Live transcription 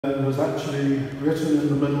was actually written in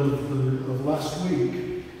the middle of last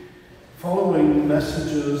week, following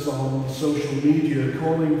messages on social media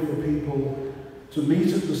calling for people to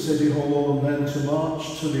meet at the City Hall and then to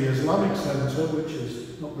march to the Islamic Centre, which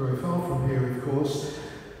is not very far from here, of course,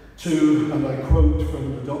 to, and I quote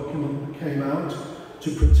from the document that came out,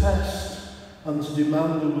 to protest and to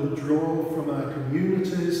demand a withdrawal from our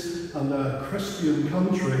communities and our Christian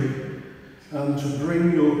country, and to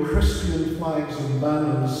bring your Christian flags and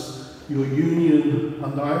banners, your Union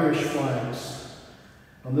and Irish flags.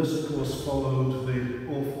 And this, of course, followed the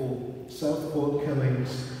awful Southport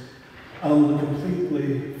killings and the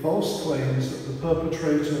completely false claims that the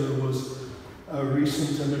perpetrator was a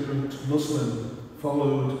recent immigrant Muslim,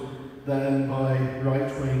 followed then by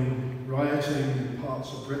right-wing rioting in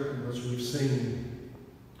parts of Britain, as we've seen.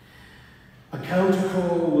 A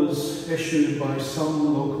counter-call was issued by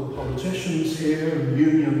some local politicians here and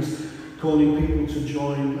unions calling people to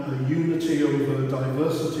join a unity over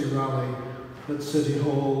diversity rally at City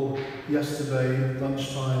Hall yesterday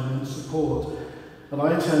lunchtime in support. And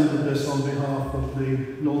I attended this on behalf of the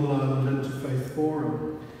Northern Ireland Interfaith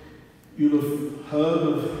Forum. You'll have heard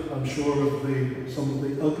of, I'm sure, of some of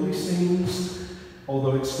the ugly scenes,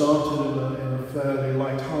 although it started in a fairly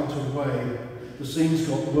light-hearted way. The scenes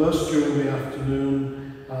got worse during the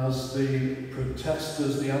afternoon as the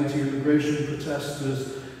protesters, the anti-immigration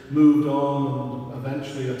protesters, moved on and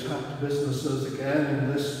eventually attacked businesses again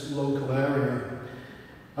in this local area.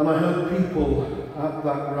 And I heard people at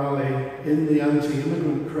that rally in the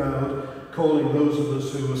anti-immigrant crowd calling those of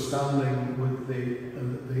us who were standing with the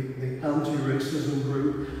anti-racism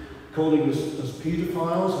group, calling us as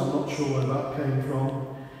paedophiles. I'm not sure where that came from.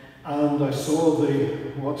 And I saw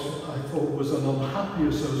what I thought was an unhappy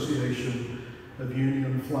association of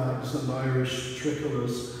Union flags and Irish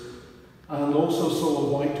tricolours, and also saw a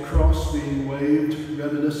white cross being waved,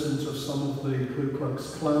 reminiscent of some of the Ku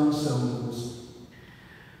Klux Klan symbols.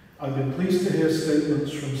 I've been pleased to hear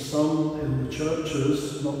statements from some in the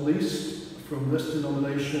churches, not least from this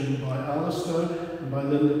denomination by Alistair and by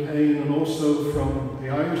Linda Kane, and also from the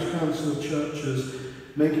Irish Council of Churches,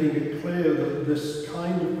 making it clear that this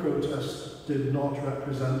kind of protest did not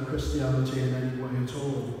represent Christianity in any way at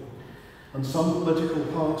all. And some political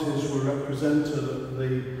parties were represented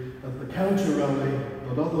at the counter rally,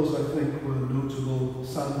 but others, I think, were notable,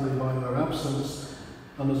 sadly, by their absence,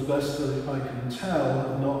 and as best as I can tell,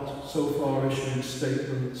 have not so far issued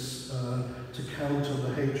statements to counter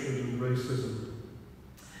the hatred and racism.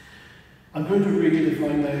 I'm going to read, if I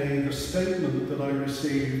may, the statement that I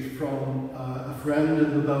received from a friend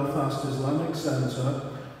in the Belfast Islamic Centre.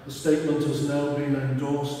 The statement has now been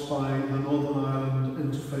endorsed by the Northern Ireland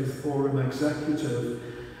Interfaith Forum Executive,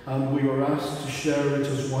 and we were asked to share it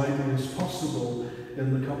as widely as possible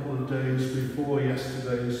in the couple of days before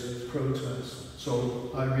yesterday's protest. So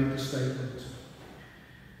I read the statement.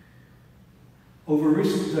 Over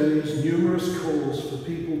recent days, numerous calls for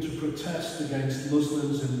people to protest against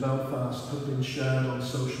Muslims in Belfast have been shared on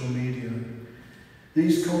social media.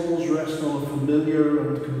 These calls rest on a familiar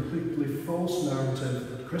and completely false narrative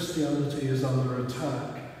that Christianity is under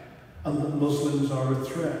attack and that Muslims are a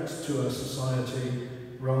threat to our society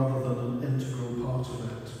rather than an integral part of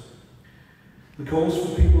it. The calls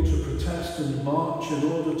for people to protest and march in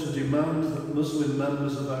order to demand that Muslim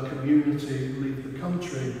members of our community leave the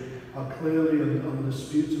country are clearly and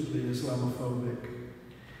undisputably Islamophobic.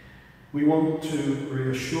 We want to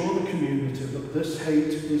reassure the community that this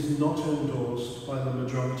hate is not endorsed by the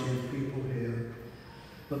majority of people here,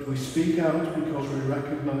 but we speak out because we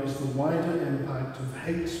recognise the wider impact of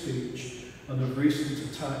hate speech and of recent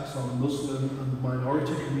attacks on Muslim and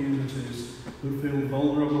minority communities who feel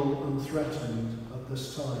vulnerable and threatened at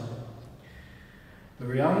this time. The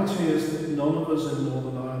reality is that none of us in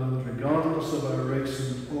Northern Ireland, regardless of our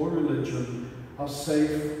race or religion, are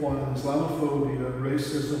safe while Islamophobia,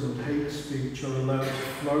 racism and hate speech are allowed to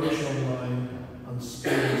flourish online and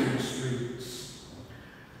spill into the streets.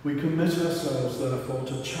 We commit ourselves, therefore,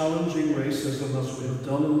 to challenging racism as we have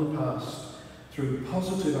done in the past through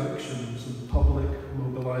positive actions and public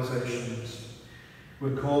mobilisations.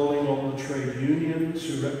 We're calling on the trade unions,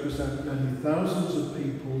 who represent many thousands of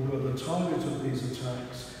people who are the target of these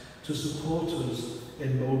attacks, to support us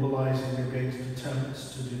in mobilising against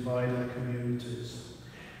attempts to divide our communities.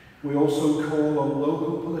 We also call on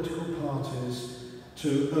local political parties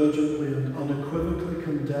to urgently and unequivocally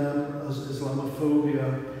condemn as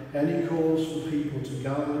Islamophobia any calls for people to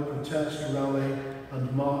gather, protest, rally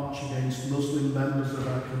and march against Muslim members of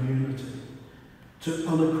our community, to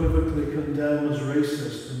unequivocally condemn as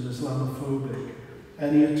racist and Islamophobic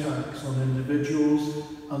any attacks on individuals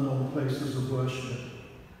and on places of worship.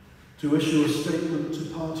 to issue a statement to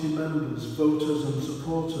party members, voters and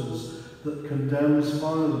supporters that condemns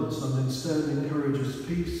violence and instead encourages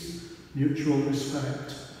peace, mutual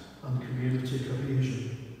respect and community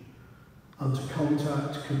cohesion, and to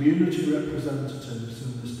contact community representatives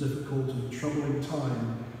in this difficult and troubling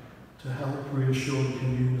time to help reassure the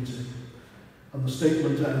community. And the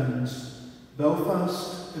statement ends,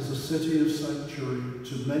 Belfast is a city of sanctuary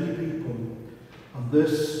to many people, and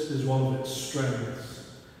this is one of its strengths.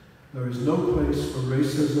 There is no place for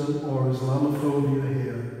racism or Islamophobia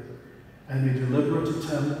here. Any deliberate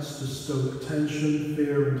attempts to stoke tension,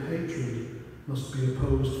 fear and hatred must be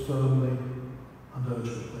opposed firmly and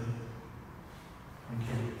urgently. Thank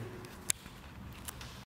you.